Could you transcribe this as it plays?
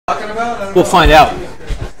We'll find out.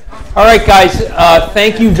 All right, guys,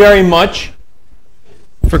 thank you very much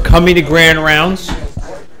for coming to Grand Rounds.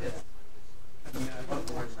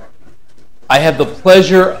 I have the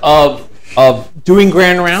pleasure of doing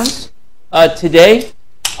Grand Rounds today.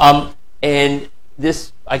 And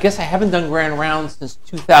this, I guess I haven't done Grand Rounds since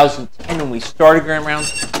 2010 when we started Grand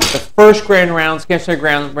Rounds. The first Grand Rounds, Cancer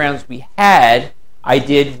Grand Rounds we had, I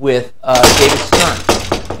did with David Stern.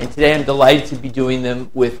 And today I'm delighted to be doing them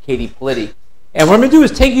with Katie Politti. And what I'm going to do is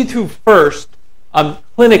take you through first,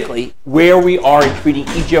 clinically, where we are in treating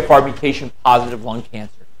EGFR mutation positive lung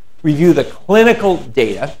cancer. Review the clinical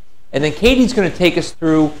data. And then Katie's going to take us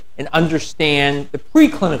through and understand the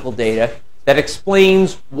preclinical data that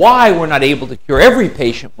explains why we're not able to cure every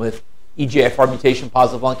patient with EGFR mutation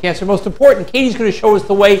positive lung cancer. Most important, Katie's going to show us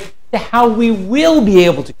the way to how we will be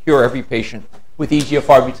able to cure every patient with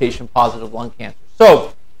EGFR mutation positive lung cancer.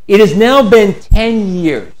 So it has now been 10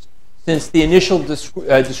 years since the initial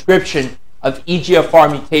description of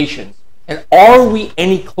EGFR mutations. And are we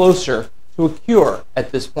any closer to a cure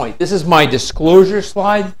at this point? This is my disclosure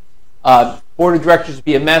slide. Board of Directors,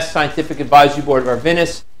 BMS, Scientific Advisory Board of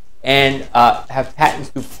Arvinas, and have patents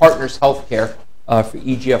through Partners Healthcare for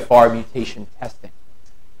EGFR mutation testing.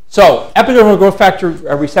 So, epidermal growth factor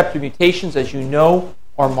receptor mutations, as you know,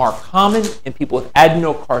 are more common in people with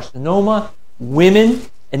adenocarcinoma, women,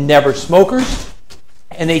 and never smokers.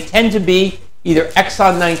 And they tend to be either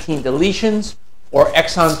exon 19 deletions or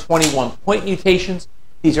exon 21 point mutations.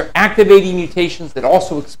 These are activating mutations that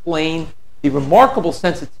also explain the remarkable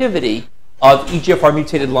sensitivity of EGFR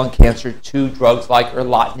mutated lung cancer to drugs like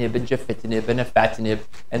erlotinib and gefitinib and afatinib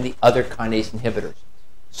and the other kinase inhibitors.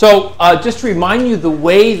 So just to remind you, the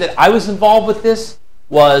way that I was involved with this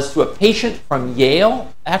was to a patient from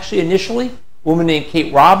Yale, actually initially, a woman named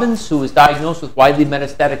Kate Robbins, who was diagnosed with widely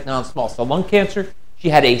metastatic non-small cell lung cancer. She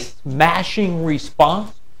had a smashing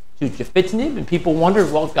response to gefitinib, and people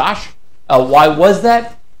wondered, well, gosh, why was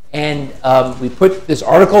that? And we put this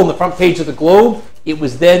article on the front page of the Globe. It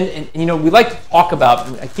was then, and you know, we like to talk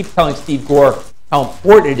about, I keep telling Steve Gore how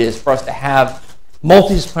important it is for us to have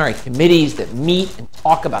multidisciplinary committees that meet and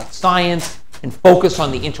talk about science and focus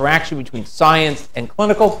on the interaction between science and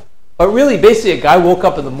clinical. But really, basically, a guy woke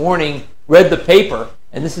up in the morning, read the paper,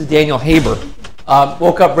 and this is Daniel Haber,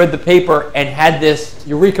 woke up, read the paper, and had this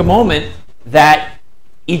eureka moment that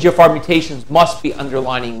EGFR mutations must be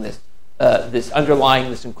underlining this. This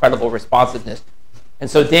incredible responsiveness. And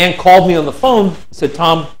so Dan called me on the phone and said,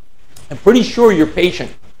 Tom, I'm pretty sure your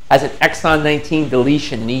patient has an exon 19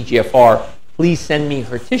 deletion in EGFR. Please send me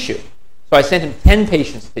her tissue. So I sent him 10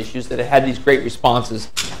 patients' tissues that had these great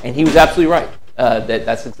responses, and he was absolutely right.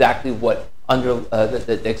 That's exactly what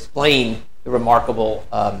that explained the remarkable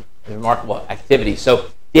activity. So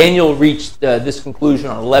Daniel reached this conclusion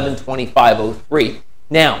on 11/25/03.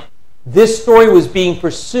 Now, this story was being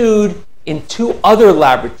pursued in 2 other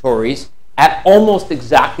laboratories at almost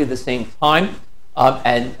exactly the same time.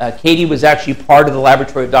 Katie was actually part of the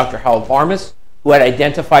laboratory of Dr. Howell Varmus, who had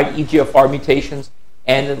identified EGFR mutations,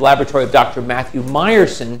 and the laboratory of Dr. Matthew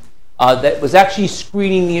Meyerson that was actually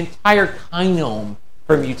screening the entire kinome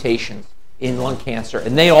for mutations in lung cancer.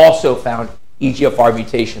 And they also found EGFR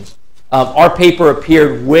mutations. Our paper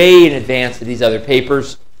appeared way in advance of these other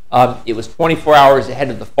papers. It was 24 hours ahead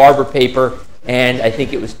of the Farber paper, and I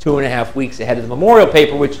think it was 2.5 weeks ahead of the Memorial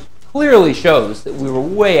paper, which clearly shows that we were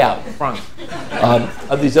way out in front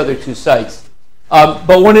of these other 2 sites.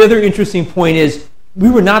 But one other interesting point is we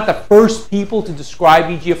were not the first people to describe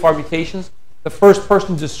EGFR mutations. The first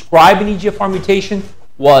person to describe an EGFR mutation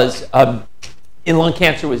was in lung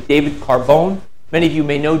cancer was David Carbone. Many of you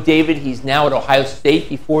may know David. He's now at Ohio State.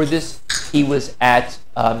 Before this, he was at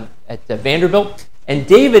Vanderbilt. And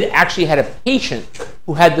David actually had a patient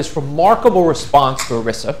who had this remarkable response to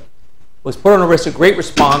ERISA, was put on ERISA, great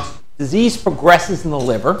response. Disease progresses in the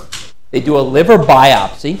liver. They do a liver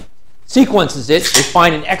biopsy, sequences it. They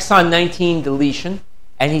find an exon 19 deletion.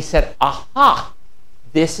 And he said, aha,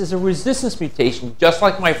 this is a resistance mutation, just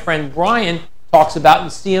like my friend Brian talks about in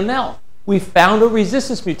CML. We found a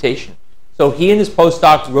resistance mutation. So he and his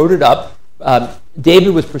postdocs wrote it up.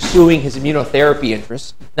 David was pursuing his immunotherapy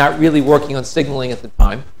interests, not really working on signaling at the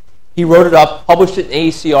time. He wrote it up, published it in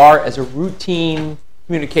AACR as a routine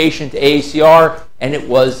communication to AACR, and it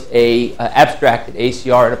was a abstract at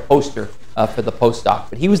AACR and a poster for the postdoc.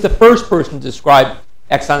 But he was the first person to describe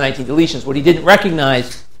exon 19 deletions. What he didn't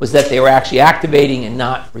recognize was that they were actually activating and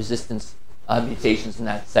not resistance mutations in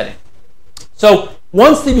that setting. So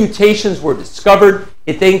once the mutations were discovered,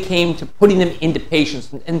 it then came to putting them into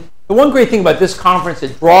patients. And the one great thing about this conference,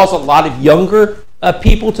 it draws a lot of younger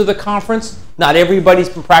people to the conference. Not everybody's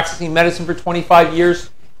been practicing medicine for 25 years.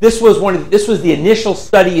 This was the initial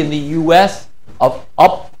study in the U.S. of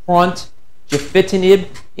upfront gefitinib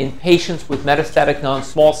in patients with metastatic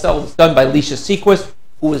non-small cell. It was done by Lynch,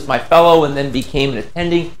 who was my fellow and then became an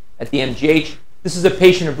attending at the MGH. This is a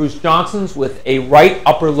patient of Bruce Johnson's with a right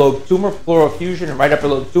upper lobe tumor, pleural effusion and right upper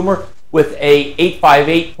lobe tumor with a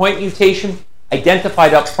 858 point mutation,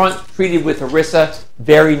 identified up front, treated with Iressa,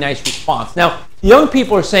 very nice response. Now, the young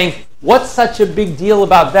people are saying, what's such a big deal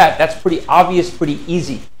about that? That's pretty obvious, pretty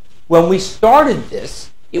easy. When we started this,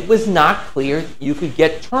 it was not clear you could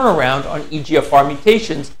get turnaround on EGFR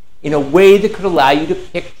mutations in a way that could allow you to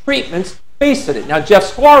pick treatments based on it. Now, Jeff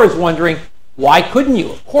Sklar is wondering, why couldn't you?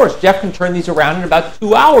 Of course, Jeff can turn these around in about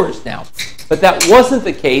 2 hours now. But that wasn't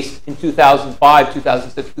the case in 2005,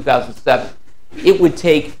 2006, 2007. It would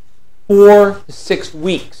take 4 to 6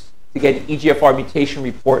 weeks to get an EGFR mutation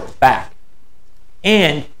report back.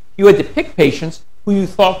 And you had to pick patients who you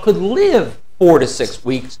thought could live 4 to 6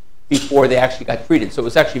 weeks before they actually got treated. So it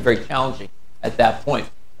was actually very challenging at that point.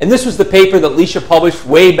 And this was the paper that Leisha published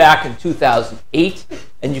way back in 2008.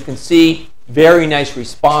 And you can see very nice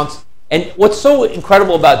response. And what's so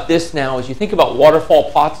incredible about this now is you think about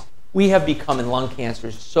waterfall plots. We have become in lung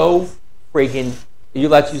cancer so friggin', are you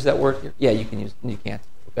allowed to use that word here? Yeah, you can use it. You can't.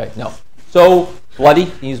 Okay, no. So bloody,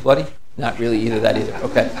 can you use bloody? Not really either that either.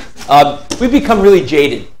 Okay. We've become really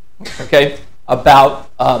jaded, okay, about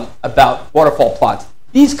waterfall plots.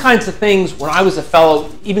 These kinds of things, when I was a fellow,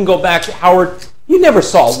 even go back to Howard, you never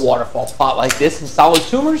saw a waterfall plot like this in solid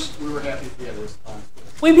tumors. We were happy if we had a response.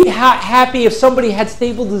 We'd be happy if somebody had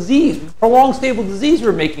stable disease. Prolonged stable disease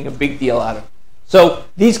we're making a big deal out of. So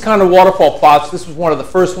these kind of waterfall plots, this was one of the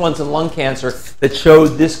first ones in lung cancer that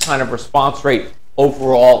showed this kind of response rate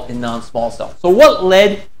overall in non-small cell. So what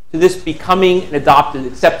led to this becoming an adopted,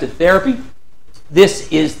 accepted therapy?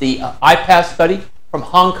 This is the IPAS study from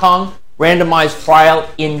Hong Kong, randomized trial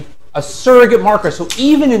in a surrogate marker. So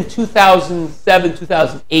even in 2007,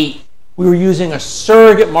 2008, we were using a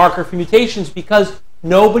surrogate marker for mutations because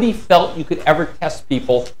nobody felt you could ever test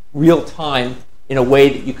people real time in a way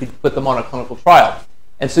that you could put them on a clinical trial.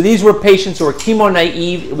 And so these were patients who were chemo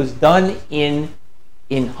naive. It was done in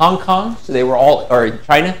Hong Kong, so they were all, or in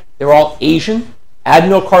China, they were all Asian.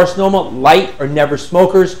 Adenocarcinoma, light or never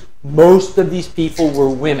smokers. Most of these people were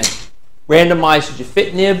women. Randomized to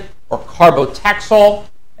gefitinib or carbotaxol.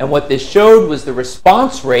 And what this showed was the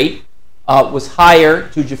response rate was higher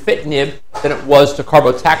to gefitinib than it was to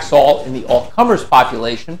carbotaxol in the all-comers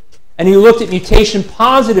population. And you looked at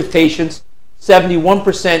mutation-positive patients,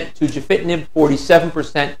 71% to gefitinib,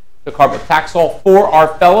 47% to carbotaxol. For our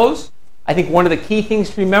fellows, I think one of the key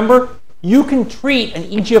things to remember, you can treat an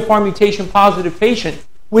EGFR mutation-positive patient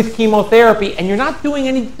with chemotherapy, and you're not doing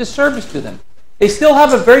any disservice to them. They still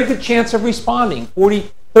have a very good chance of responding,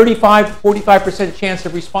 35 to 45% chance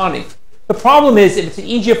of responding. The problem is, if it's an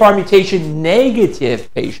EGFR mutation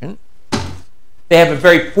negative patient, they have a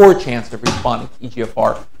very poor chance of responding to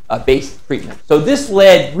EGFR-based treatment. So this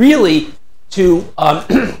led really to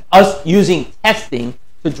us using testing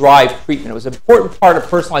to drive treatment. It was an important part of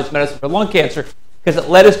personalized medicine for lung cancer because it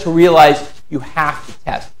led us to realize you have to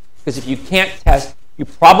test. Because if you can't test, you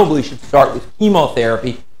probably should start with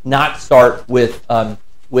chemotherapy, not start with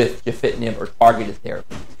gefitinib or targeted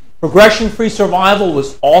therapy. Progression-free survival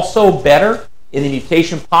was also better in the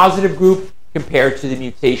mutation-positive group compared to the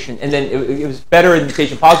mutation, and then it was better in the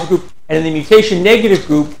mutation-positive group, and in the mutation-negative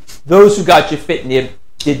group, those who got gefitinib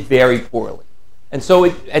did very poorly. And so,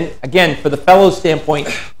 and again, for the fellows standpoint,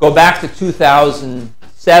 go back to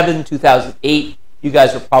 2007, 2008. You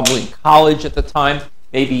guys were probably in college at the time,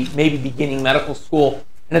 maybe beginning medical school.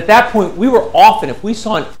 And at that point, we were often, if we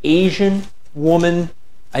saw an Asian woman,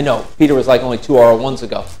 I know Peter was like only 2 R01s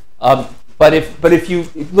ago, but if you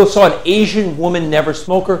saw an Asian woman never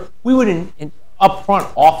smoker, we would up front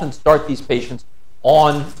often start these patients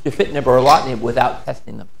on gefitinib or erlotinib without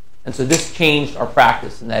testing them. And so this changed our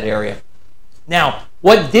practice in that area. Now,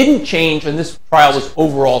 what didn't change in this trial was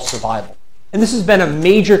overall survival. And this has been a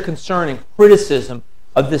major concern and criticism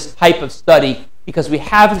of this type of study because we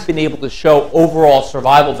haven't been able to show overall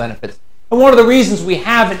survival benefits. And one of the reasons we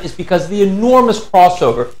haven't is because of the enormous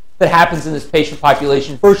crossover that happens in this patient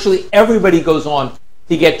population. Virtually everybody goes on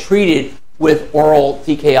to get treated with oral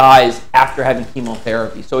TKIs after having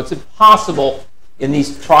chemotherapy. So it's impossible in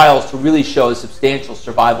these trials to really show a substantial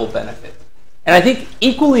survival benefit. And I think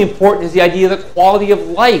equally important is the idea that quality of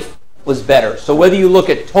life was better. So whether you look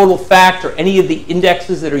at total FACT or any of the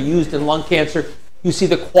indexes that are used in lung cancer, you see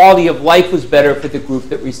the quality of life was better for the group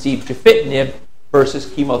that received gefitinib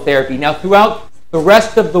versus chemotherapy. Now, throughout the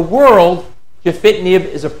rest of the world, gefitinib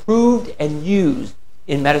is approved and used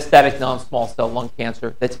in metastatic non-small cell lung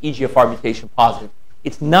cancer that's EGFR mutation positive.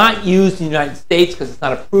 It's not used in the United States because it's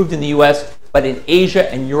not approved in the US, but in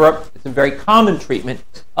Asia and Europe, it's a very common treatment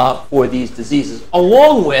for these diseases,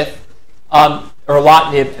 along with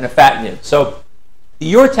erlotinib and afatinib. So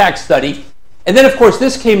the EURTAC study, and then of course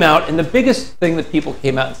this came out, and the biggest thing that people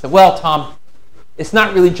came out and said, well, Tom, it's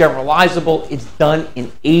not really generalizable, it's done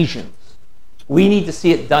in Asians. We need to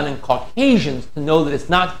see it done in Caucasians to know that it's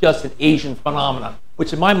not just an Asian phenomenon,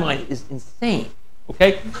 which in my mind is insane,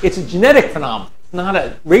 okay? It's a genetic phenomenon, it's not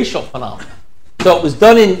a racial phenomenon. So it was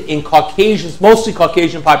done in Caucasians, mostly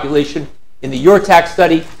Caucasian population. In the EURTAC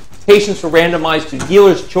study, patients were randomized to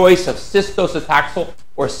dealer's choice of cis-docetaxel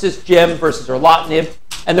or cis-gem versus erlotinib,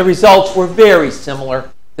 and the results were very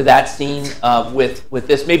similar to that seen with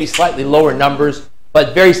this, maybe slightly lower numbers,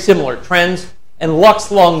 but very similar trends. And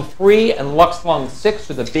Lux-Lung 3 and Lux-Lung 6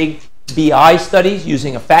 are the big BI studies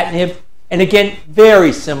using afatinib. And again,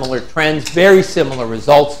 very similar trends, very similar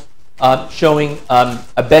results, showing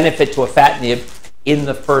a benefit to afatinib in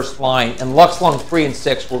the first line. And Lux-Lung 3 and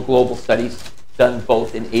 6 were global studies done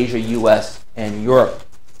both in Asia, US, and Europe.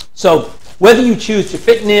 So whether you choose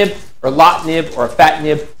gefitinib, erlotinib, or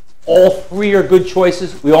afatinib, all three are good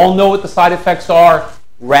choices. We all know what the side effects are: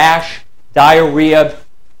 rash, diarrhea,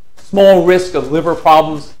 small risk of liver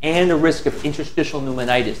problems, and a risk of interstitial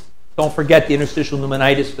pneumonitis. Don't forget the interstitial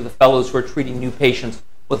pneumonitis for the fellows who are treating new patients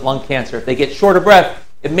with lung cancer. If they get short of breath,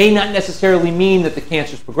 it may not necessarily mean that the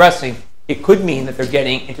cancer is progressing. It could mean that they're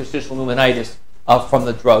getting interstitial pneumonitis from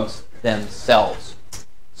the drugs themselves.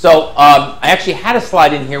 So I actually had a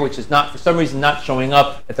slide in here which is not, for some reason, not showing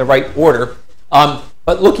up at the right order.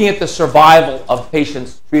 But looking at the survival of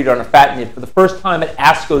patients treated on afatinib, for the first time at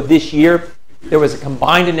ASCO this year, there was a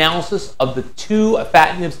combined analysis of the two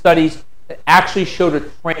afatinib studies that actually showed a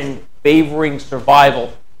trend favoring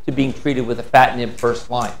survival to being treated with afatinib first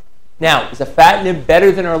line. Now, is afatinib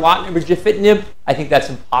better than erlotinib or gefitinib? I think that's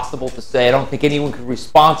impossible to say. I don't think anyone could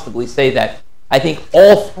responsibly say that. I think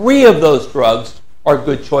all three of those drugs are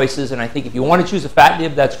good choices, and I think if you want to choose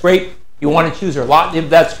afatinib, that's great. If you want to choose erlotinib,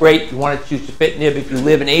 that's great. If you want to choose gefitinib, if you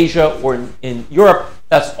live in Asia or in Europe,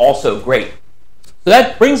 that's also great. So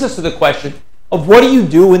that brings us to the question of what do you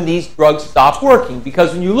do when these drugs stop working?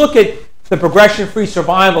 Because when you look at the progression-free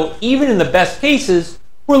survival, even in the best cases,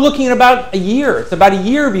 we're looking at about a year. It's about a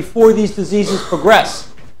year before these diseases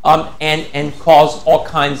progress and cause all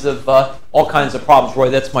kinds of problems. Roy,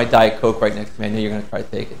 that's my Diet Coke right next to me. I know you're going to try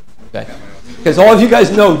to take it. Okay? Because all of you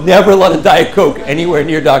guys know, never let a Diet Coke anywhere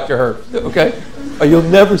near Dr. Herb. Okay? Or you'll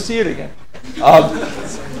never see it again.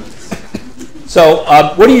 So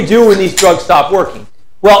what do you do when these drugs stop working?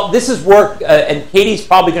 Well, this is work, and Katie's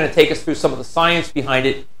probably going to take us through some of the science behind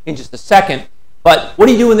it in just a second. But what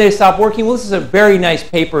do you do when they stop working? Well, this is a very nice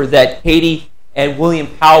paper that Katie and William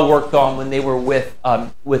Powell worked on when they were with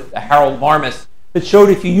Harold Marmis that showed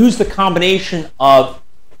if you use the combination of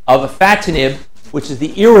afatinib, which is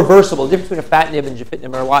the irreversible, the difference between afatinib and gefitinib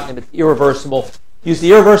and erlotinib, it's irreversible. Use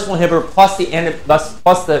the irreversible inhibitor plus the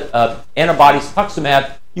antibody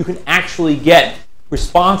cetuximab, you can actually get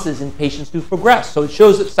responses in patients who progress. So it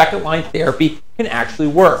shows that second-line therapy can actually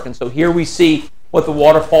work. And so here we see what the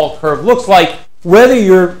waterfall curve looks like, whether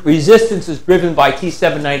your resistance is driven by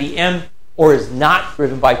T790M or is not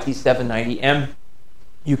driven by T790M.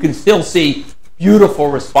 You can still see beautiful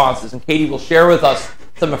responses. And Katie will share with us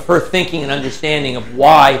some of her thinking and understanding of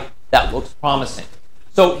why that looks promising.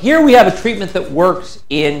 So here we have a treatment that works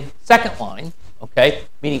in second line, okay,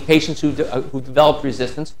 meaning patients who developed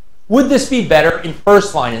resistance. Would this be better in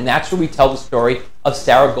first line? And that's where we tell the story of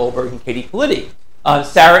Sarah Goldberg and Katie Politi.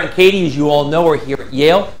 Sarah and Katie, as you all know, are here at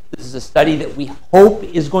Yale. This is a study that we hope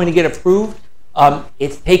is going to get approved.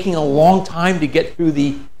 It's taking a long time to get through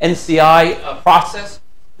the NCI process.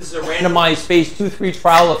 This is a randomized phase 2-3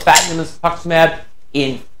 trial of afatinib and cetuximab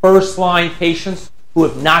in first-line patients who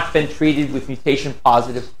have not been treated with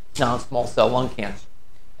mutation-positive non-small cell lung cancer.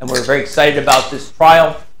 And we're very excited about this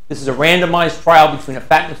trial. This is a randomized trial between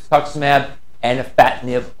afatinib, cetuximab, and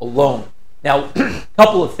afatinib alone. Now, a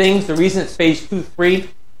couple of things. The reason it's phase 2-3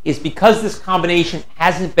 is because this combination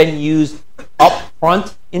hasn't been used up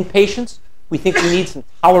front in patients. We think we need some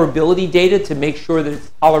tolerability data to make sure that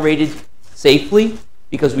it's tolerated safely,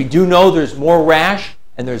 because we do know there's more rash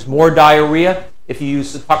and there's more diarrhea if you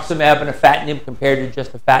use cetuximab and afatinib compared to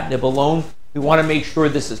just afatinib alone. We want to make sure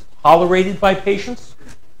this is tolerated by patients.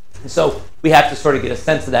 And so we have to sort of get a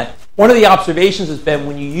sense of that. One of the observations has been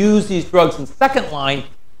when you use these drugs in second line,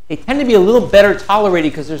 they tend to be a little better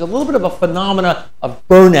tolerated because there's a little bit of a phenomena of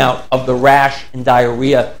burnout of the rash and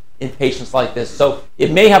diarrhea in patients like this. So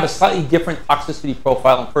it may have a slightly different toxicity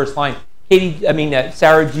profile in first line.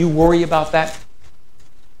 Sarah, do you worry about that?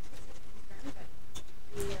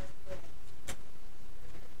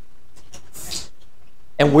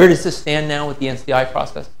 And where does this stand now with the NCI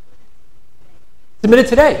process? Submitted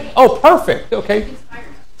today. Oh, perfect. Okay.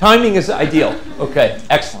 Timing is ideal. Okay,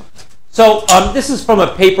 excellent. So this is from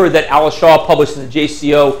a paper that Alice Shaw published in the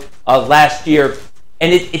JCO last year.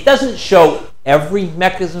 And it doesn't show every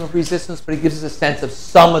mechanism of resistance, but it gives us a sense of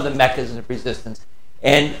some of the mechanisms of resistance.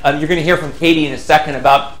 And you're going to hear from Katie in a second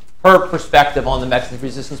about her perspective on the mechanism of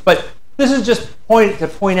resistance. But this is just to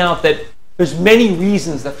point out that there's many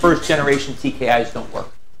reasons that first-generation TKIs don't work.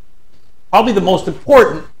 Probably the most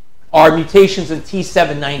important are mutations in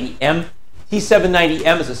T790M.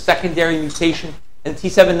 T790M is a secondary mutation, and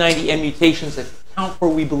T790M mutations account for,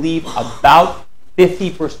 we believe, about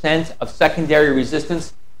 50% of secondary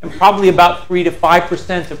resistance and probably about 3 to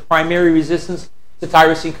 5% of primary resistance to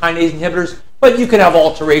tyrosine kinase inhibitors. But you can have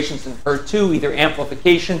alterations in HER2, either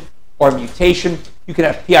amplification or mutation. You can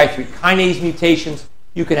have PI3 kinase mutations.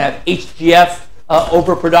 You can have HGF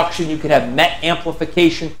overproduction. You can have MET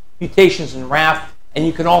amplification, mutations in RAF. And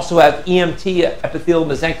you can also have EMT, epithelial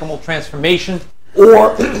mesenchymal transformation,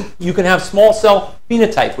 or you can have small cell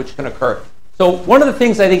phenotype, which can occur. So one of the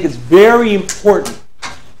things I think is very important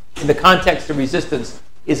in the context of resistance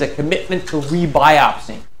is a commitment to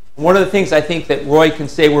rebiopsying. One of the things I think that Roy can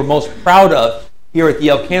say we're most proud of here at the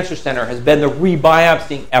Yale Cancer Center has been the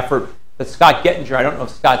rebiopsying effort that Scott Gettinger, I don't know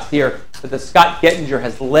if Scott's here, but that Scott Gettinger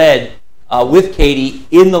has led with Katie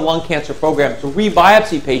in the lung cancer program to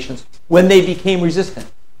rebiopsy patients when they became resistant.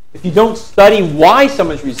 If you don't study why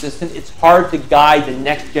someone's resistant, it's hard to guide the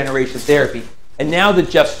next generation of therapy. And now that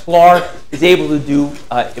Jeff Sklar is able to do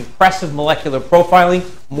impressive molecular profiling,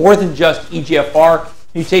 more than just EGFR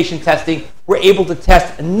mutation testing, we're able to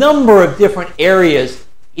test a number of different areas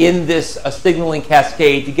in this signaling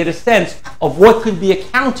cascade to get a sense of what could be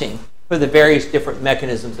accounting for the various different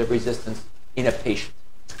mechanisms of resistance in a patient.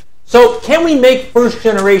 So can we make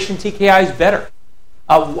first-generation TKIs better?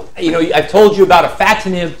 I've told you about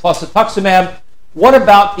afatinib plus cetuximab. What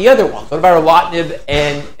about the other ones? What about erlotinib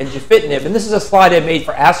and gefitinib? And this is a slide I made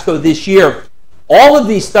for ASCO this year. All of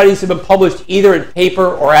these studies have been published either in paper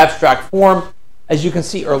or abstract form. As you can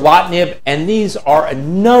see, erlotinib, and these are a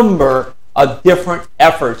number of different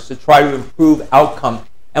efforts to try to improve outcome.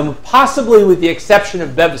 And possibly with the exception of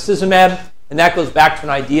bevacizumab, and that goes back to an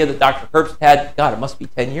idea that Dr. Herbst had, God, it must be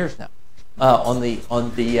 10 years now, on the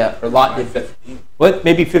erlotinib, what,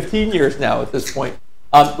 maybe 15 years now at this point.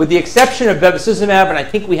 With the exception of bevacizumab, and I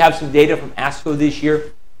think we have some data from ASCO this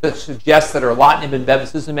year that suggests that erlotinib and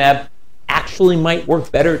bevacizumab actually might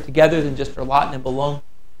work better together than just erlotinib alone.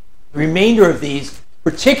 The remainder of these,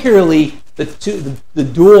 particularly the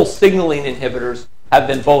dual signaling inhibitors, have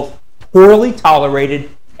been both poorly tolerated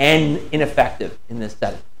and ineffective in this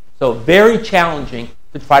setting. So very challenging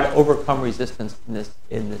to try to overcome resistance in this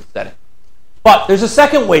setting. But there's a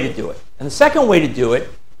second way to do it. And the second way to do it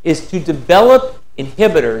is to develop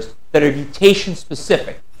inhibitors that are mutation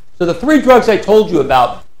specific. So the three drugs I told you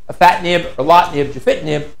about, afatinib, erlotinib,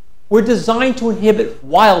 gefitinib, were designed to inhibit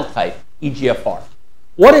wild type EGFR.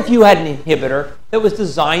 What if you had an inhibitor that was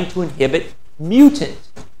designed to inhibit mutant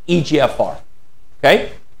EGFR?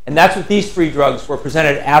 Okay? And that's what these three drugs were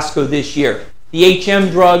presented at ASCO this year. The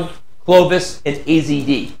HM drug, Clovis, and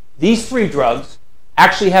AZD. These three drugs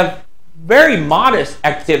actually have very modest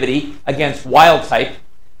activity against wild type,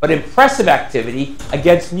 but impressive activity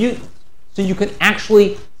against mutants. So you can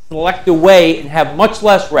actually select away and have much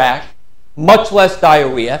less rash, much less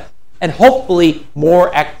diarrhea, and hopefully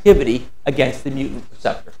more activity against the mutant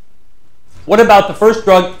receptor. What about the first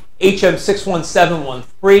drug,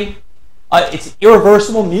 HM61713? It's an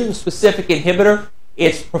irreversible mutant-specific inhibitor.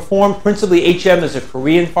 It's performed principally, HM is a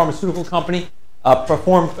Korean pharmaceutical company,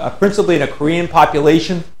 performed principally in a Korean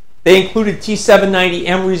population. They included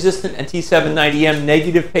T790M resistant and T790M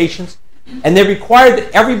negative patients, and they required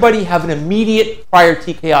that everybody have an immediate prior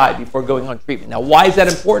TKI before going on treatment. Now, why is that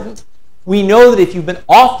important? We know that if you've been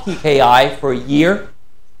off TKI for a year,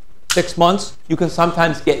 6 months, you can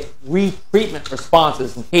sometimes get retreatment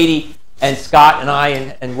responses. And Katie and Scott and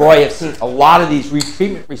I and Roy have seen a lot of these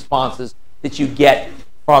retreatment responses that you get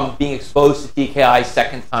from being exposed to TKI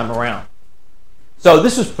second time around. So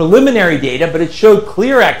this was preliminary data, but it showed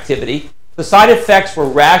clear activity. The side effects were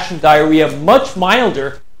rash and diarrhea, much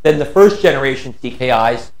milder than the first generation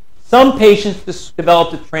TKIs. Some patients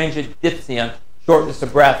developed a transient dyspnea, shortness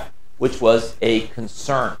of breath, which was a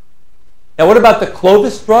concern. Now, what about the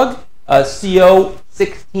Clovis drug,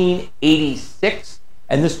 CO1686?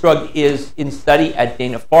 and this drug is in study at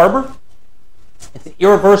Dana-Farber. It's an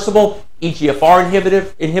irreversible EGFR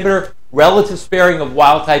inhibitor, relative sparing of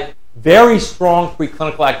wild type, very strong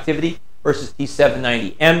preclinical activity versus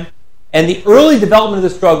T790M. And the early development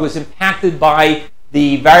of this drug was impacted by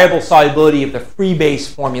the variable solubility of the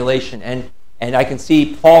freebase formulation. And I can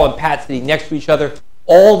see Paul and Pat sitting next to each other.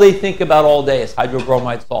 All they think about all day is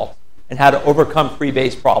hydrobromide salts and how to overcome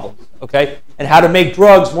freebase problems, okay? And how to make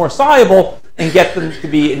drugs more soluble and get them to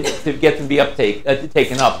be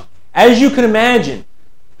taken up. As you can imagine,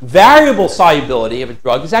 variable solubility of a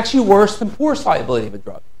drug is actually worse than poor solubility of a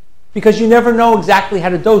drug, because you never know exactly how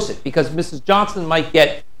to dose it, because Mrs. Johnson might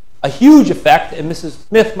get a huge effect and Mrs.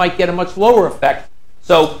 Smith might get a much lower effect.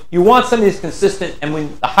 So you want something that's consistent, and when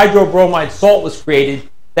the hydrobromide salt was created,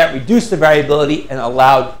 that reduced the variability and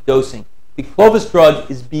allowed dosing. The Clovis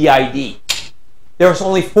drug is BID. There was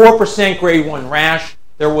only 4% grade 1 rash.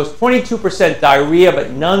 There was 22% diarrhea,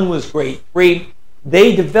 but none was grade 3.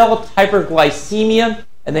 They developed hyperglycemia,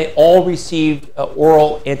 and they all received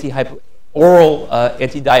oral anti-diabetic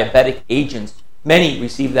agents. Many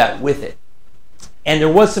received that with it. And there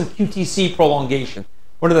was some QTc prolongation.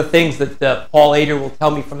 One of the things that Paul Ader will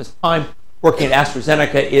tell me from his time working at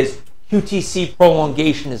AstraZeneca is QTc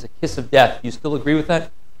prolongation is a kiss of death. Do you still agree with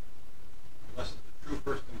that? Unless it's a true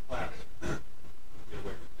first in class.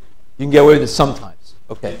 You can get away with it sometimes.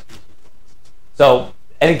 Okay. So,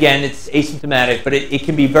 and again, it's asymptomatic, but it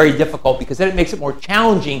can be very difficult because then it makes it more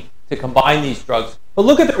challenging to combine these drugs. But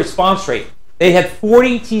look at the response rate. They had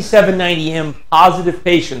 40 T790M positive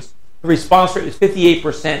patients. The response rate was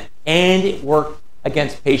 58%, and it worked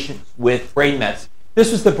against patients with brain mets.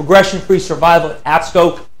 This was the progression-free survival at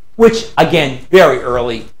ASCO, which, again, very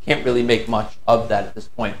early, can't really make much of that at this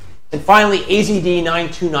point. And finally,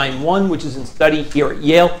 AZD9291, which is in study here at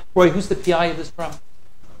Yale. Roy, who's the PI of this trial?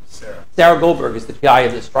 Sarah Goldberg is the PI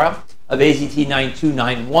of this trial, of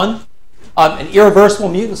AZD9291. An irreversible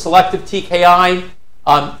mutant selective TKI.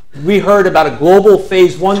 We heard about a global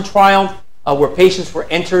phase 1 trial where patients were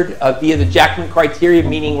entered via the Jackman criteria,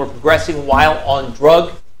 meaning we're progressing while on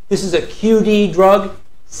drug. This is a QD drug,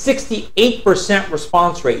 68%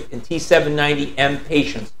 response rate in T790M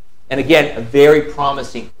patients. And again, a very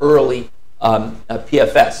promising early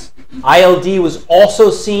PFS. ILD was also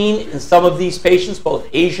seen in some of these patients, both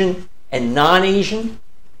Asian and non-Asian.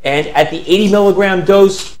 And at the 80 milligram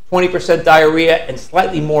dose, 20% diarrhea and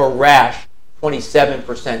slightly more rash,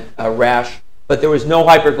 27% rash. But there was no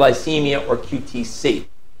hyperglycemia or QTc.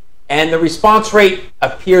 And the response rate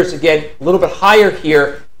appears, again, a little bit higher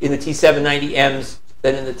here in the T790Ms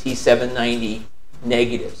than in the T790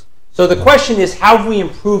 negatives. So the question is, how have we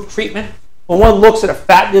improved treatment? When one looks at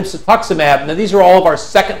afatinib cetuximab, now these are all of our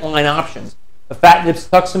second-line options. Afatinib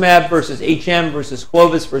cetuximab versus HM versus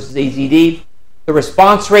Clovis versus AZD. The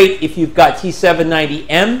response rate, if you've got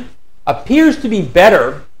T790M, appears to be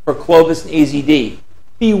better for Clovis and AZD.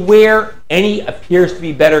 Beware any appears to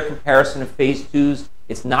be better comparison of phase 2s.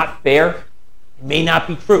 It's not fair. It may not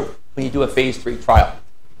be true when you do a phase 3 trial.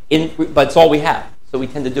 But it's all we have, so we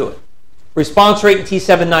tend to do it. Response rate in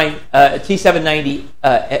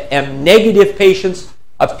T790M negative patients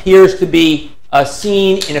appears to be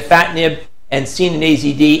seen in afatinib and seen in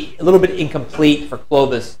AZD, a little bit incomplete for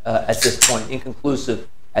Clovis at this point, inconclusive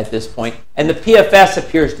at this point. And the PFS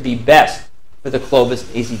appears to be best for the Clovis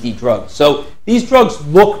AZD drugs. So these drugs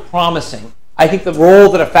look promising. I think the role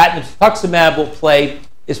that afatinib cetuximab will play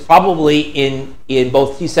is probably in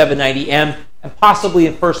both T790M and possibly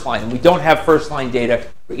in first line. And we don't have first line data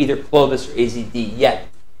for either Clovis or AZD yet.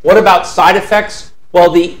 What about side effects?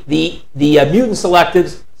 Well, the mutant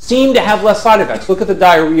selectives seem to have less side effects. Look at the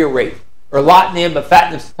diarrhea rate. Erlotinib,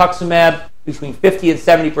 afatinib cetuximab, between 50 and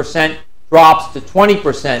 70% drops to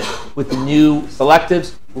 20% with the new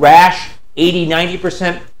selectives. Rash,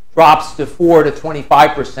 80-90% drops to 4 to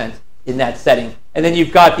 25% in that setting. And then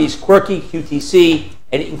you've got these quirky QTc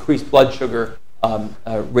and increased blood sugar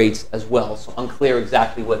rates as well. So unclear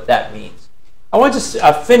exactly what that means. I want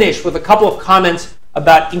to finish with a couple of comments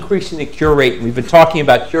about increasing the cure rate. We've been talking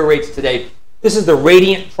about cure rates today. This is the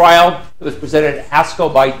RADIANT trial that was presented at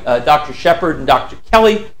ASCO by Dr. Shepard and Dr.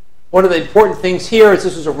 Kelly. One of the important things here is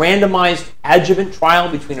this was a randomized adjuvant trial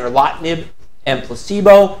between erlotinib and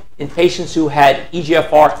placebo in patients who had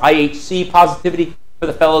EGFR IHC positivity. For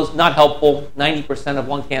the fellows, not helpful. 90% of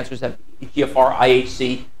lung cancers have EGFR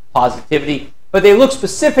IHC positivity. But they looked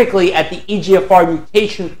specifically at the EGFR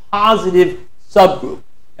mutation positive subgroup.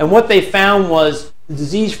 And what they found was the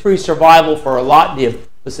disease-free survival for erlotinib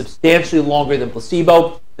was substantially longer than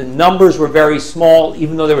placebo. The numbers were very small,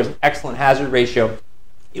 even though there was an excellent hazard ratio.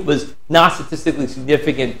 It was not statistically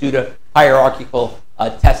significant due to hierarchical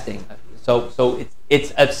testing. So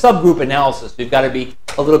it's a subgroup analysis. So you've got to be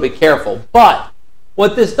a little bit careful. But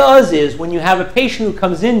what this does is when you have a patient who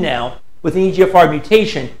comes in now with an EGFR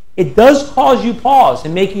mutation, it does cause you pause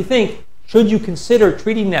and make you think, should you consider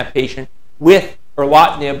treating that patient with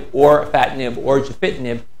erlotinib or afatinib or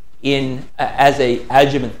gefitinib as a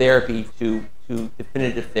adjuvant therapy to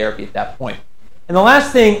definitive therapy at that point. And the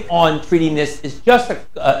last thing on treating this is just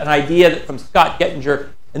an idea from Scott Gettinger,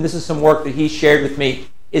 and this is some work that he shared with me,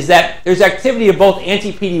 is that there's activity of both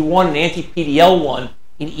anti-PD-1 and anti-PD-L1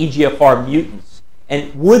 in EGFR mutants.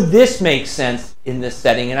 And would this make sense in this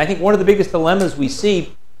setting? And I think one of the biggest dilemmas we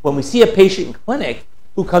see when we see a patient in clinic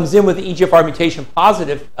who comes in with an EGFR mutation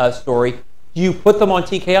positive story, do you put them on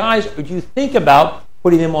TKIs or do you think about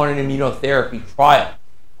putting them on an immunotherapy trial?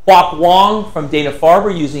 Kwok Wong from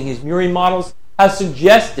Dana-Farber, using his murine models, has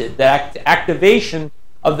suggested that activation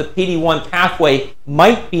of the PD-1 pathway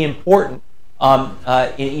might be important in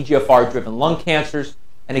EGFR-driven lung cancers.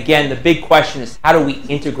 And again, the big question is, how do we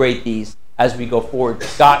integrate these as we go forward?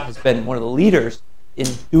 Scott has been one of the leaders in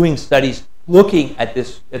doing studies looking at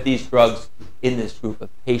these drugs in this group of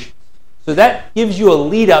patients. So that gives you a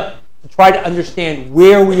lead up to try to understand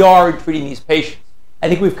where we are in treating these patients. I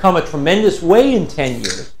think we've come a tremendous way in 10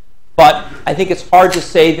 years, but I think it's hard to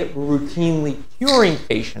say that we're routinely curing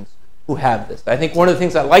patients who have this. I think one of the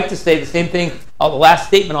things I like to say, the same thing, the last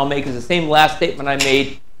statement I'll make is the same last statement I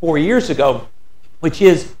made 4 years ago, which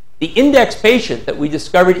is the index patient that we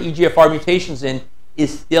discovered EGFR mutations in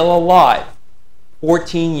is still alive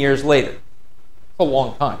 14 years later. It's a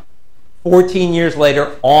long time. 14 years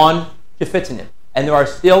later on gefitinib. And there are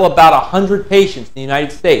still about 100 patients in the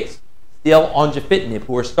United States still on gefitinib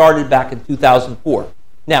who were started back in 2004.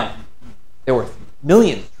 Now, there were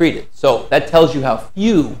millions treated, so that tells you how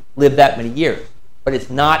few live that many years. But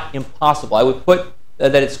it's not impossible. I would put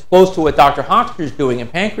that it's close to what Dr. Hoxter is doing in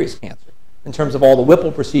pancreas cancer in terms of all the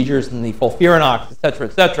Whipple procedures and the FOLFIRINOX, et cetera,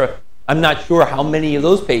 et cetera. I'm not sure how many of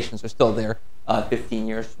those patients are still there 15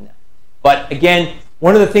 years from now. But again,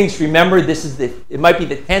 one of the things to remember, it might be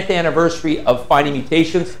the 10th anniversary of finding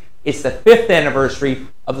mutations. It's the 5th anniversary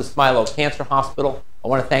of the Smilow Cancer Hospital. I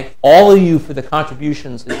want to thank all of you for the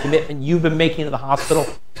contributions and commitment you've been making to the hospital.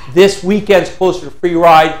 This weekend's Closer to Free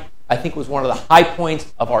Ride, I think, was one of the high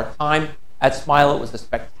points of our time at Smilow. It was a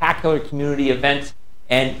spectacular community event,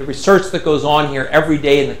 and the research that goes on here every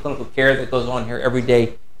day and the clinical care that goes on here every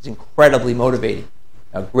day is incredibly motivating.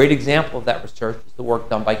 A great example of that research is the work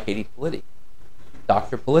done by Katie Politti.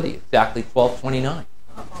 Dr. Politti, exactly 1229.